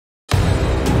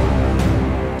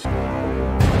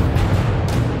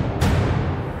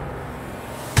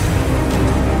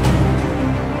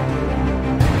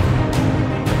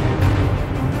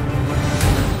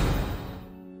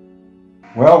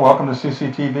Well, welcome to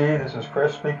CCTV. This is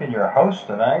Chris speaking, your host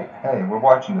tonight. Hey, we're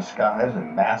watching the skies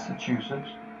in Massachusetts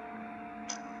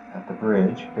at the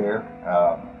bridge here,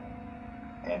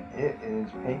 and it is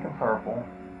pink and purple.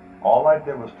 All I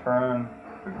did was turn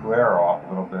the glare off a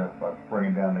little bit by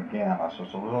bringing down the gamma. So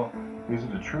it's a little, these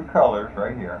are the true colors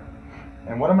right here.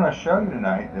 And what I'm going to show you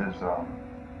tonight is,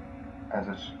 as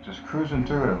it's just cruising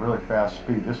through at a really fast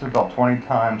speed. This is about 20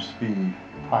 times speed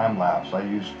time lapse. I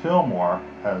used Fillmore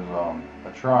as a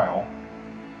trial,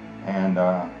 and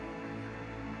I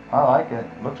like it.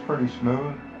 It looks pretty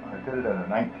smooth. I did it at a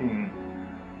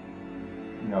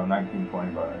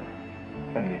 1920 by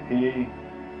 1080p.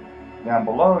 Down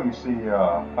below you see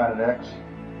Planet X,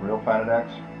 Real Planet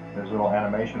X. There's a little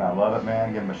animation. I love it,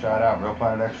 man. Give them a shout out, Real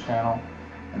Planet X channel.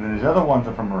 And then these other ones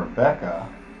are from Rebecca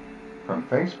from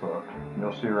Facebook.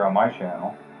 You'll see her on my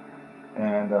channel.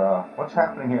 And what's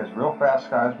happening here is real fast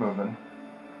skies moving.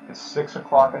 It's 6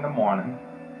 o'clock in the morning.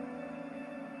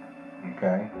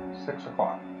 Okay, 6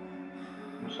 o'clock.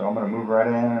 So I'm going to move right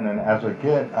in, and then as I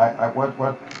get,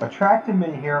 what attracted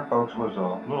me here, folks, was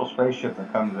a little spaceship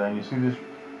that comes in. You see this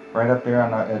right up there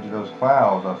on the edge of those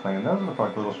clouds. I was thinking, those look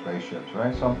like little spaceships,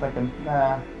 right? So I'm thinking,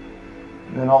 nah.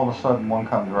 And then all of a sudden, one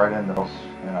comes right in,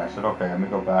 and I said, okay, let me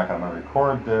go back, and I'm going to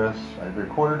record this. I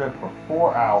recorded it for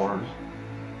 4 hours,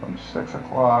 from 6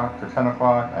 o'clock to 10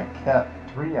 o'clock. I kept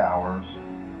 3 hours,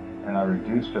 and I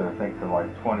reduced it, I think, to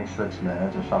like 26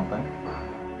 minutes or something.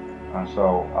 And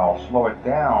so I'll slow it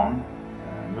down,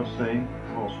 and you'll see a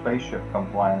little spaceship come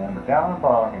flying in. But down on the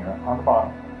bottom here, on the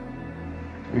bottom,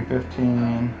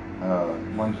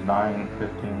 3:15, one's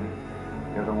 9:15.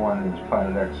 The other one is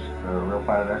Planet X, the Real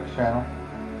Planet X channel.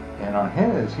 And on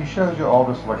his, he shows you all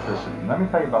this electricity. And let me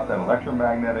tell you about that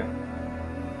electromagnetic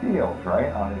field,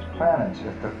 right, on these planets.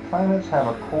 If the planets have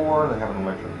a core, they have an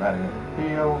electromagnetic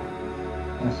field.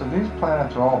 And so these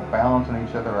planets are all balancing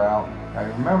each other out. I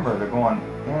remember they're going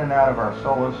in and out of our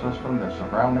solar system. They're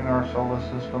surrounding our solar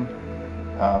system.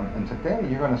 And today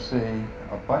you're going to see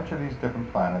a bunch of these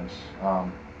different planets.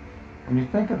 When you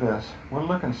think of this, we're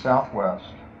looking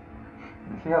southwest.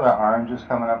 You see how that orange is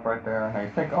coming up right there? Now you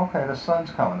think, okay, the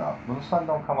sun's coming up. Well, the sun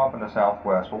don't come up in the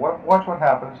southwest. Well, watch what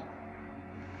happens.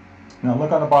 Now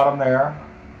look on the bottom there,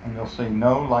 and you'll see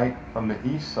no light from the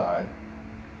east side.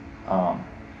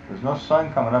 There's no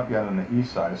sun coming up yet on the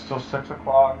east side. It's still 6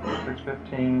 o'clock,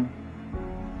 6:15.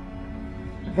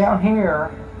 So down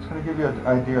here, it's going to give you an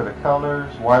idea of the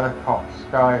colors, why the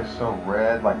sky is so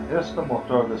red. Like Isatum will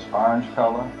throw this orange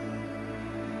color.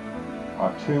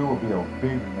 2 will be a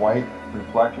big white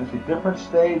reflection. See, different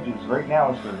stages. Right now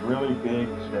it's a really big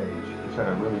stage. It's at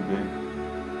a really big,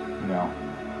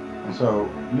 And so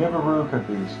Nibiru could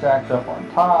be stacked up on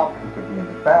top, it could be in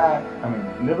the back. I mean,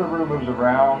 Nibiru moves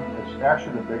around. It's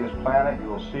actually the biggest planet. You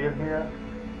will see it here.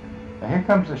 And here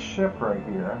comes the ship right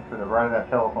here to the right of that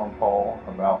telephone pole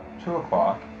about 2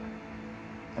 o'clock.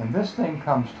 And this thing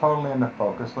comes totally into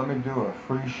focus. Let me do a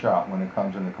free shot when it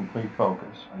comes into complete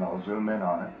focus, and I'll zoom in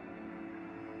on it.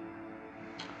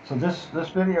 So this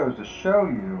video is to show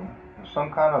you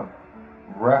some kind of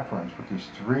reference with these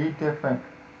 3 different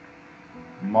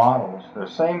models. They're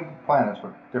same planets,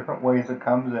 but different ways it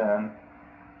comes in.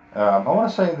 I want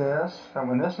to say this, that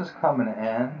when this is coming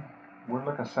in, we're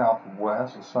looking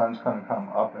southwest. The sun's going to come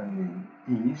up in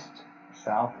the east,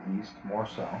 southeast more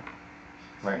so,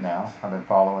 right now. I've been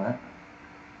following it.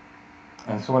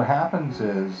 And so what happens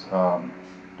is the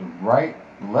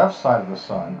left side of the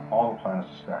sun, all the planets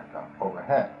are stacked up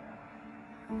overhead.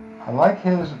 I like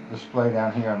his display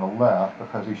down here on the left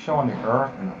because he's showing the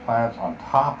Earth and the planets on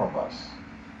top of us,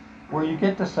 where you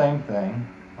get the same thing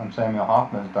on Samuel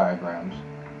Hoffman's diagrams,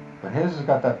 but his has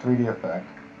got that 3D effect.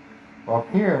 Well, up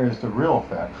here is the real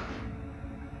effect.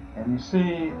 And you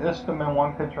see Isatum in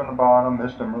one picture on the bottom,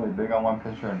 Isatum really big on one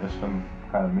picture, and Isatum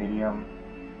kind of medium.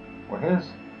 Well, here's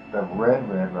the red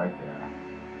right there.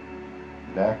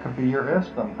 That could be your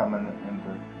Isatum coming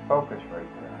into focus right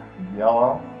there.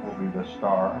 Yellow will be the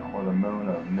star or the moon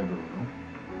of Nibiru.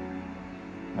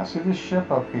 Now see this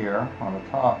ship up here on the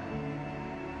top.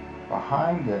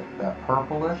 Behind it, that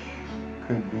purplish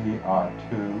could be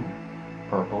R2,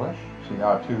 purplish. See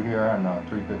R2 here on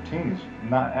 3:15 is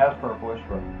not as purplish,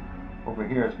 but over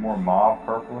here it's more mauve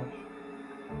purplish.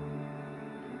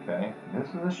 Okay, this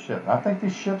is the ship. I think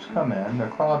these ships come in, they're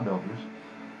cloud builders,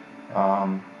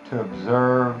 to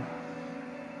observe,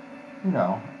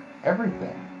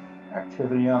 everything.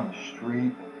 Activity on the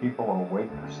street, people are awake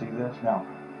to see this. Now,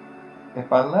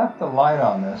 if I left the light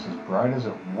on this as bright as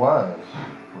it was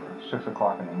for 6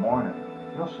 o'clock in the morning,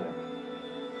 you'll see.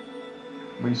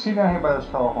 But you see down here by this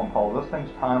telephone pole, this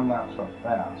thing's time lapse up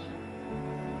fast.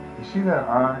 You see that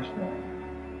orange thing?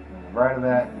 the right of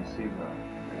that, you see the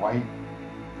white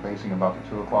facing about the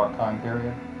 2 o'clock time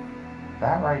period.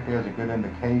 That right there is a good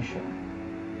indication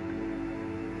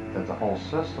that the whole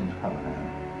system's coming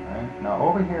in. Right? Now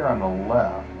over here on the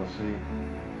left, let's see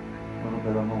a little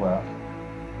bit on the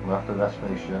left of that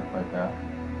spaceship right there.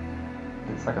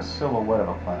 It's like a silhouette of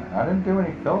a planet. I didn't do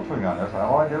any filtering on this.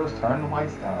 All I did was turn the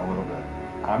lights down a little bit.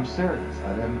 I'm serious.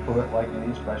 I didn't put like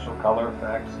any special color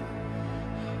effects.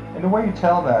 And the way you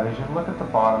tell that is you look at the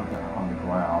bottom here on the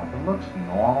ground. It looks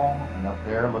normal, and up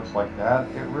there it looks like that.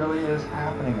 It really is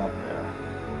happening up there.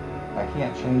 I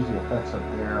can't change the effects up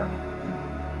there.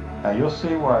 Now you'll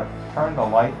see where I turn the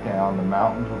light down, the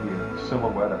mountains will be a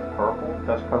silhouette of purple.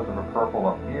 That's because of the purple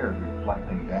up here is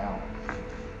reflecting down.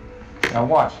 Now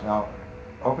watch. Now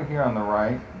over here on the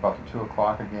right, about the 2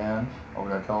 o'clock again, over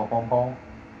that telephone pole.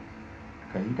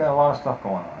 Okay, you got a lot of stuff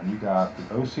going on. You got the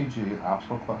OCG,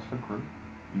 Optical Cluster Group.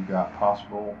 You got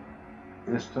possible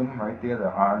Isatum right there,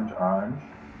 the orange.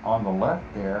 On the left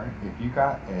there, if you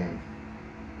got a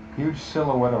huge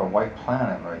silhouette of a white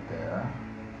planet right there,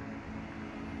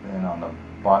 and on the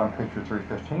bottom picture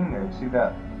 315 there, you see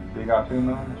that big Atum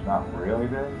moon? It's not really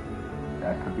big.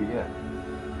 That could be it.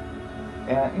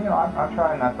 And you know, I'm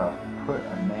trying not to put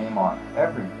a name on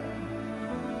everything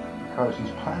because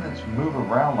these planets move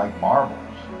around like marbles.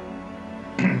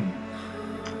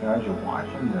 And as you're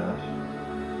watching this,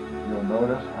 you'll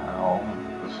notice how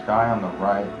the sky on the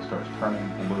right starts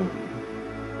turning blue.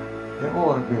 It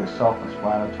will be a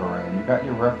self-explanatory, and you got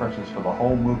your references for the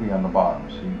whole movie on the bottom,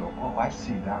 so you go, oh, I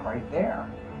see that right there.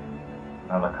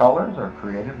 Now the colors are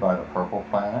created by the purple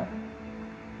planet,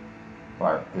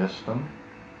 by Isatum.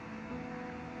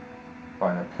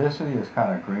 Bineticity is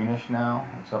kind of greenish now.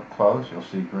 It's up close, you'll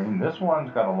see green. This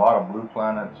one's got a lot of blue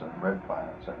planets and red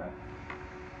planets in it.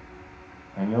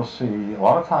 And you'll see, a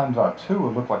lot of times R2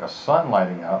 would look like a sun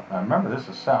lighting up. Now remember, this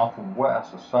is south and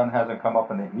west. The sun hasn't come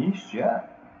up in the east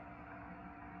yet.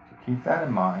 So keep that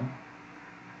in mind.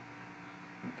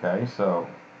 Okay, so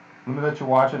let me let you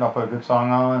watch it. I'll put a good song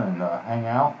on and hang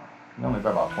out. It's only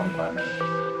about 25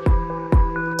 minutes.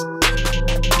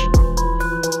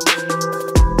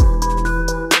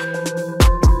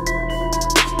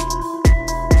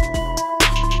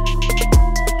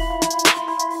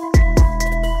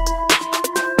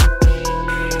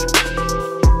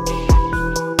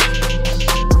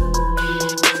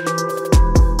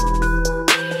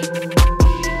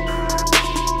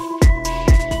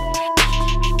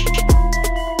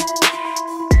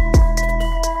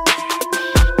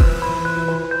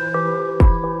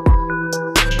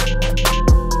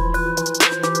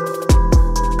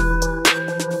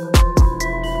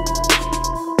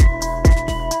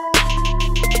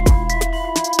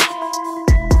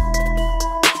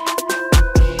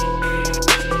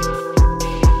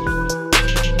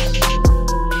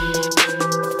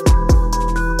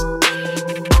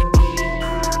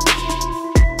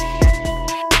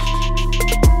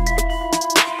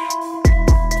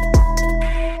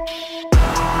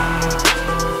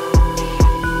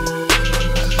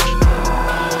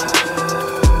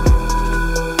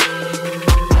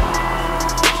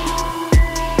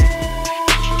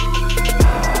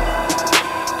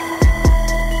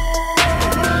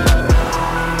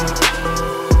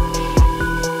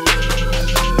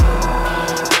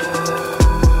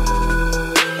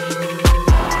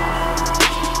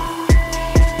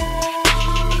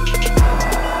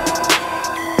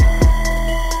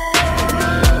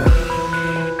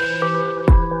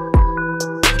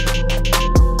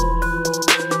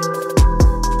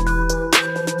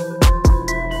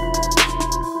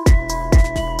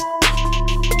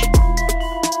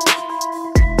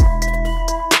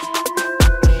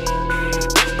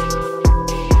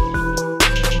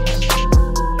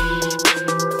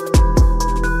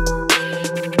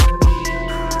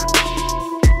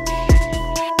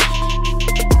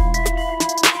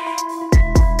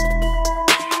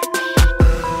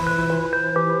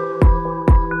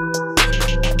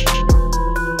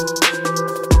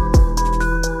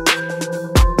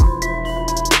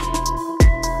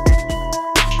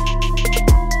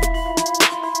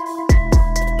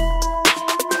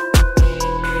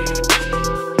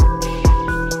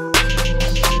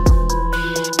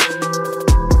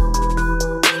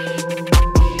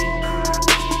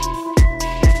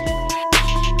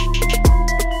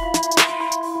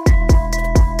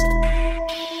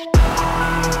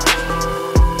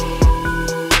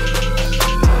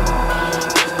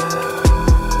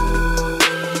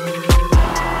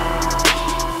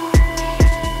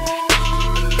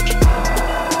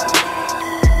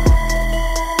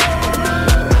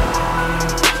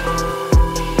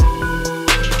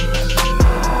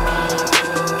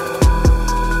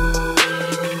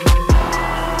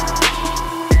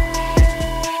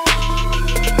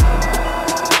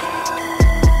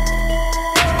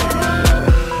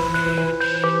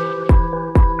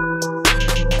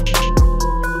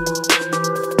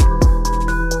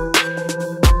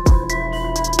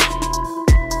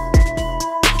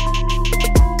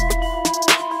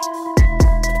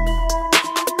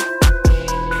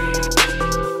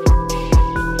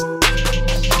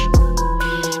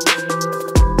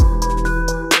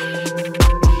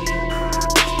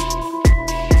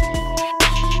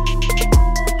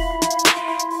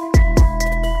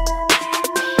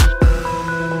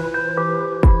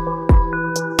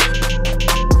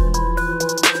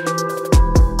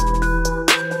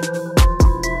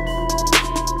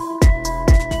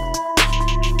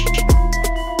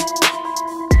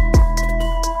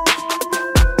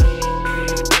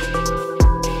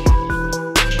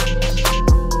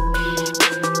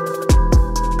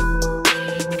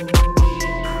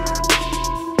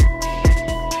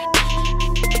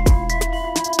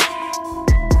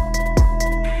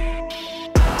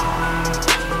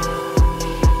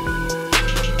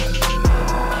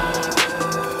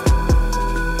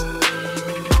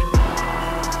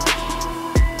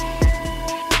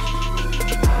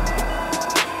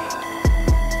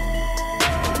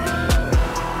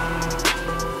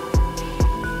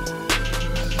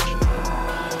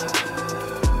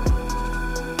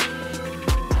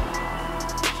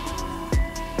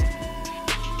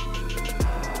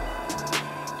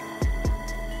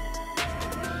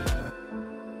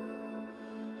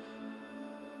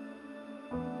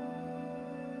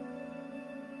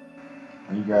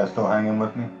 guys still hanging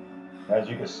with me? As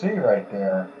you can see right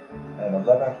there, at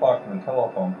 11 o'clock from the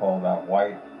telephone pole, that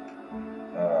white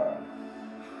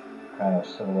kind of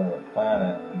silhouette of the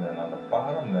planet, and then on the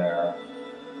bottom there,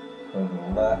 to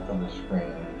the left of the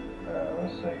screen,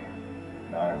 let's say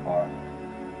 9 o'clock,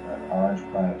 that orange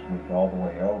planet's moved all the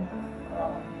way over.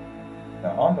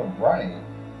 Now on the right,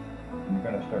 you're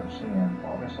going to start seeing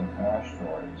probably some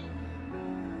asteroids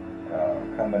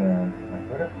coming in. Like,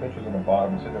 look at pictures on the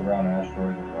bottom. See the round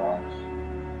asteroids and rocks.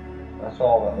 That's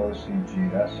all the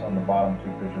OCG. That's on the bottom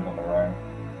two pictures on the right.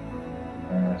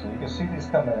 And so you can see these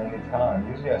coming any time.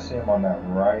 Usually I see them on that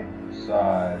right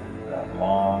side, that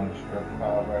long strip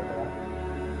cloud right there.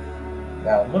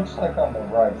 Now it looks like on the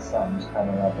right something's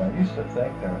coming up. I used to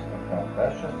think there was something coming up.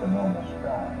 That's just the normal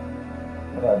sky.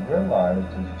 What I've realized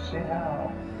is, you see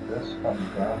how this comes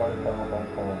down by the telephone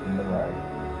pole from the right?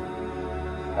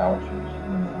 How it chooses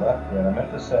from the left. And I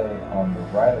meant to say on the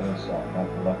right of the sun, not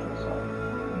the left of the sun,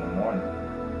 in the morning,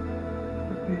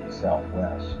 would be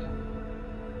southwest.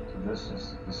 This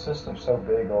is the system so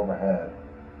big overhead.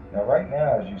 Now right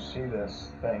now, as you see this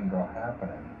thing go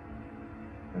happening,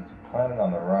 there's a planet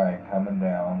on the right coming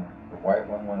down. The white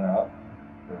one went up,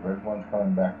 the red one's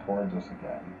coming back towards us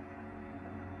again.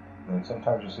 And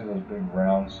sometimes you see those big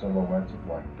round silhouettes of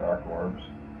like dark orbs.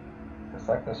 It's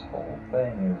like this whole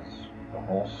thing is the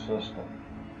whole system.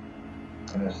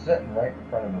 And it's sitting right in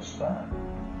front of the sun.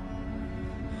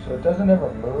 So it doesn't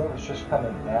ever move, it's just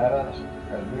coming at us.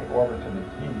 As we orbit to the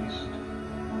east,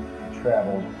 it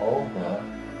travels over,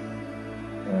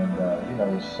 and you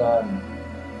know, the sun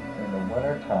in the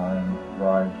wintertime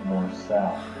rides more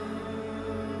south.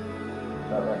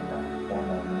 Not right now. In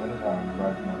the wintertime it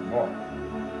rides more north.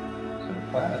 So the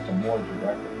planets are more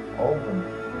directly over me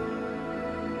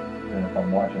than if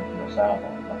I'm watching from the south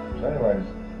all the time. So anyways,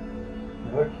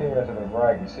 you look here to the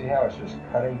right, you see how it's just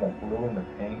cutting the blue and the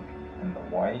pink and the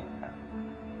white?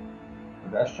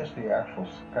 But that's just the actual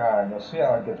sky. You'll see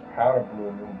how it gets powder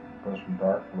blue, goes from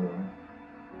dark blue,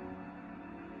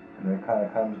 and then it kind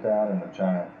of comes down in a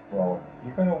giant flow.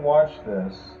 You're going to watch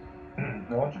this.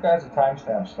 I want you guys to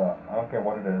timestamp stuff. I don't care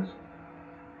what it is.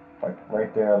 Like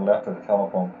right there, left of the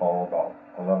telephone pole, about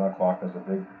 11 o'clock, there's a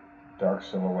big dark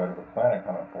silhouette of the planet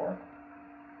coming forth.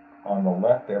 On the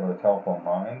left there where the telephone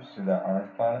lines, see that orange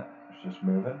planet? It's just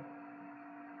moving.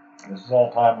 This is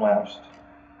all time-lapsed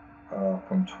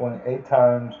from 8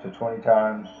 times to 20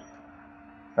 times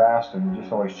fast, and you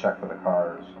just always check for the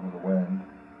cars with the wind.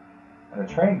 And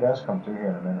the train does come through here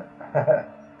in a minute.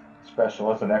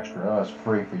 Special, it's an extra. Oh, it's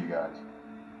free for you guys.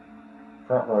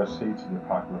 Front row seats of the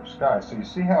apocalypse sky. So you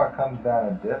see how it comes down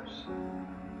and dips?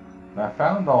 And I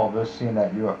found all this seeing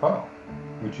that UFO,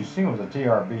 which you seen was a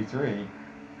TRB-3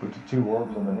 with the 2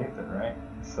 orbs underneath it, right?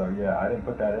 So yeah, I didn't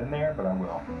put that in there, but I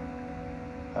will.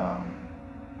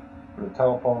 For the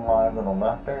telephone lines on the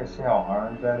left there, you see how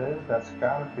orange that is? That's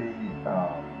got to be,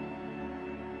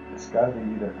 it's got to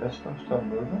be either Istum still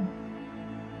moving,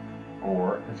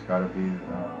 or it's got to be,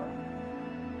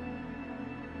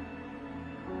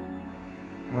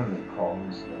 what do they call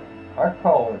this thing? I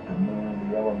call it the moon,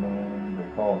 the yellow moon,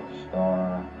 they call it the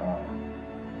star.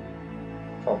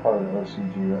 It's all part of the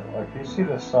OCG. Like you see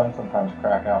the sun sometimes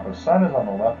crack out, but the sun is on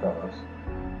the left of us.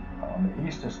 On the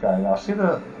eastern sky. Now see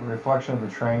the reflection of the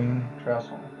train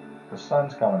trestle? The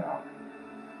sun's coming out.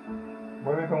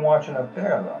 What have we been watching up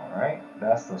there though, right?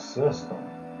 That's the system.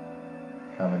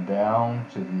 Coming down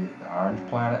to the orange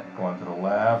planet, going to the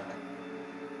left.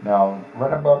 Now,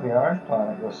 right above the orange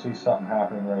planet, you'll see something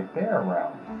happening right there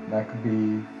around. And that could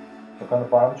be, look on the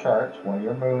bottom charts, one of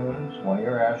your moons, one of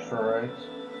your asteroids.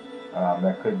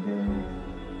 That could be,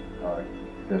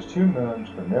 there's 2 moons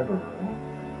for Nibiru.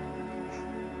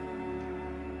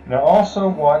 Now also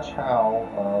watch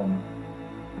how,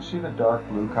 you see the dark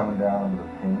blue coming down over the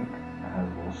pink? It has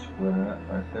a little split in it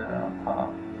right there on top.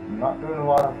 I'm not doing a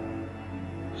lot of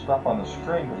stuff on the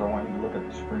screen because I want you to look at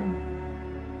the screen.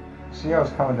 See how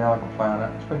it's coming down like a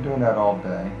planet? It's been doing that all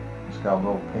day. It's got a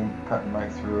little pink cutting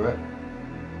right through it.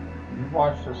 If you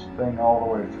watch this thing all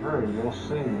the way through, you'll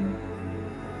see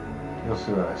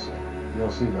what I see.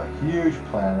 You'll see the huge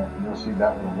planet, and you'll see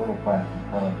that little planet in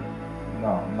front of it. No,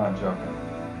 I'm not joking.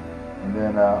 And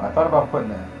then I thought about putting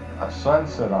a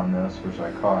sunset on this, which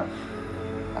I caught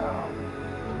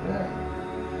today.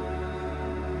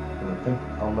 But I think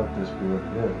I'll let this be what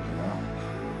it is, you know?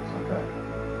 It's okay.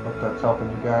 Hope that's helping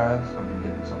you guys. I'm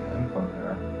getting some info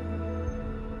there.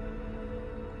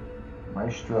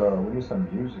 Maestro, we need some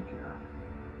music here.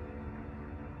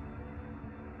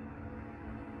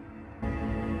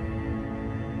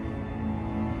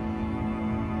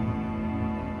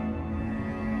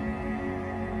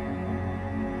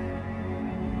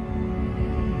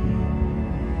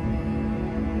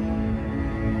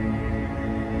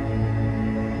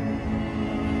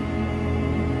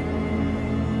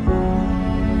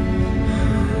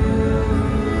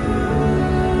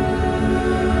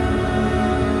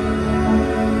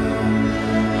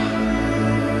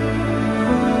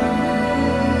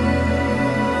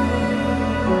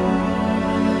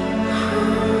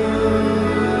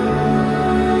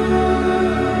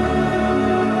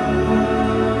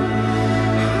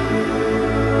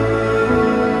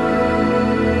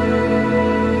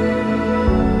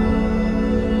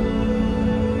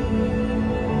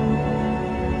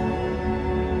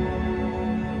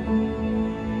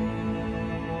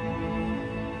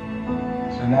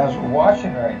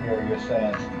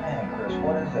 Man, Chris,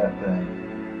 what is that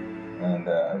thing? And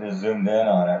I just zoomed in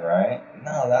on it, right?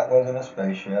 No, that wasn't a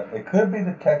spaceship. It could be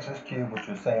the Texas Cube, which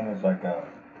you're saying is like a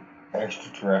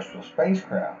extraterrestrial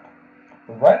spacecraft.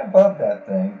 But right above that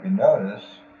thing, if you notice,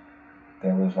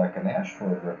 there was like an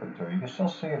asteroid ripping through. You can still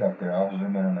see it up there. I'll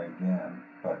zoom in on it again.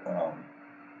 But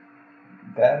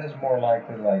that is more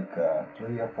likely like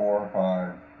 3 or 4 or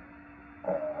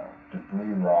 5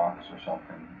 debris rocks or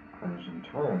something cruising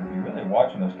through. If you're really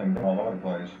watching this thing all over the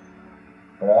place.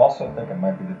 But I also think it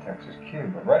might be the Texas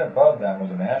Cube. But right above that was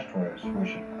an asteroid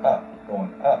swooshing up,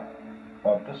 going up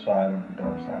the side of the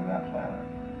dark side of that planet.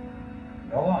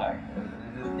 No lie.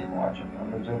 You just keep watching. I'm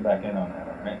going to zoom back in on that,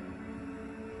 alright?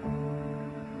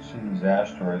 You see these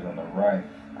asteroids on the right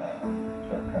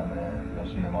start coming in. You'll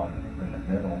see them in the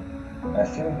middle. And I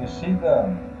see when you see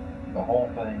the whole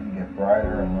thing get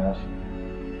brighter and less,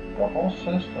 the whole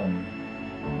system,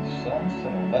 the sun's to the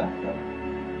left of it.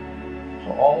 So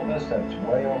all of this that's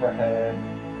way overhead,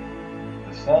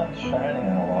 the sun's shining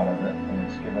on a lot of it, and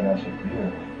it's giving us a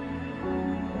view.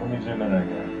 So let me zoom in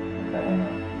again. Okay, hang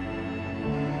on.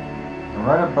 And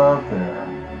right above there,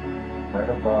 right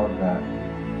above that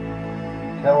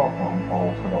telephone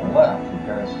pole to the left, you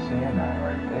guys seeing that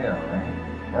right there,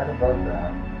 right? Right above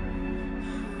that.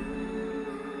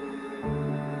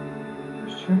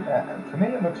 There's 2, to me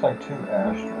it looks like 2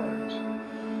 asteroids.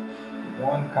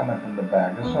 One coming from the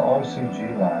back. This is an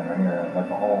OCG line right here, like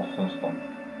a whole system.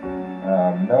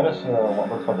 Notice what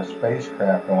looks like a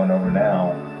spacecraft going over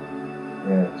now.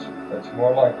 It's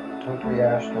more like 2 or 3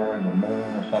 asteroids, a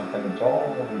moon or something. It's all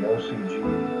over the OCG.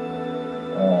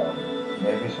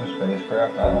 Maybe some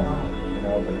spacecraft, I don't know. You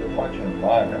know, but you're watching it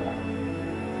live now.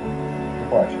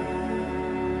 Keep watching.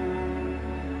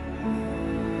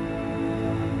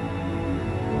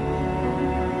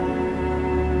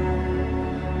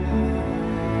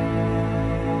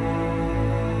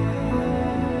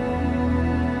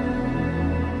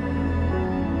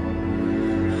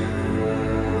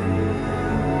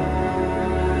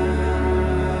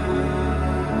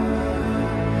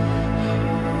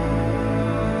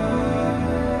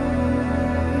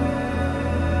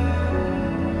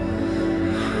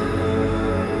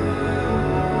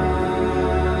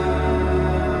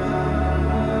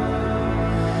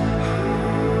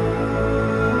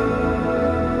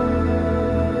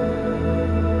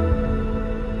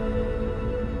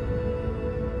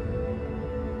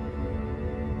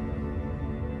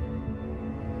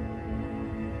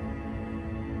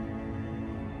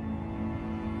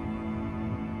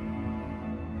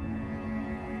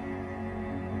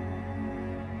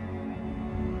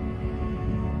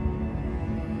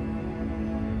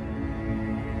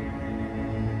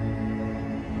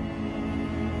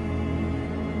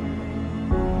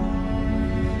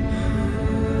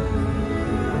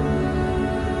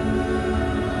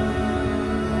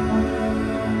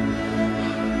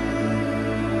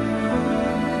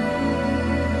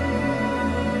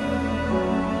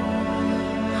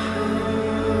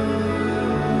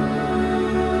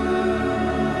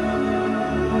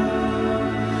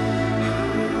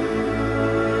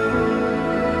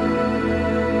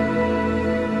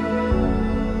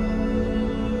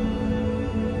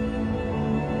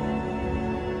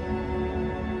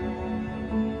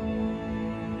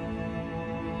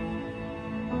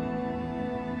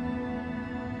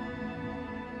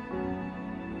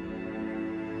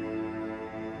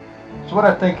 So what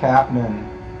I think happening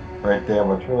right there,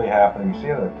 what's really happening, you see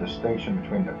the distinction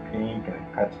between the pink and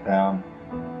it cuts down?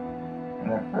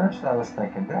 And at first I was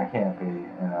thinking, that can't be.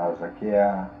 And I was like,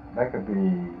 yeah, that could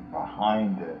be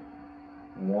behind it,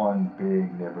 one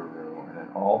big Nibiru. And then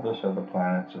all this other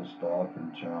planets and stuff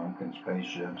and junk and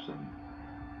spaceships and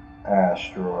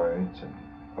asteroids and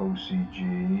OCG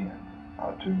and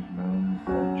Atu's moon,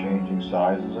 changing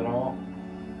sizes and all.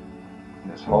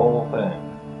 This whole thing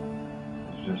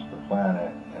is just the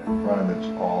planet, and in front of it's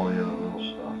all the other little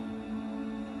stuff.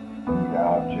 The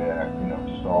object, you know,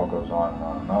 just all goes on and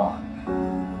on and on.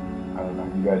 I don't know,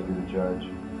 you guys be the judge.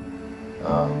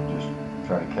 Just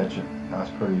try to catch it.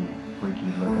 That's pretty freaky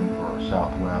looking for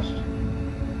southwest.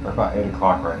 We're about 8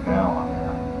 o'clock right now on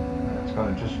there. And it's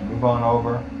going to just move on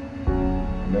over.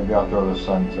 Maybe I'll throw the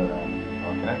sunset in.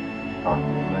 Okay? Talk to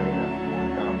you later.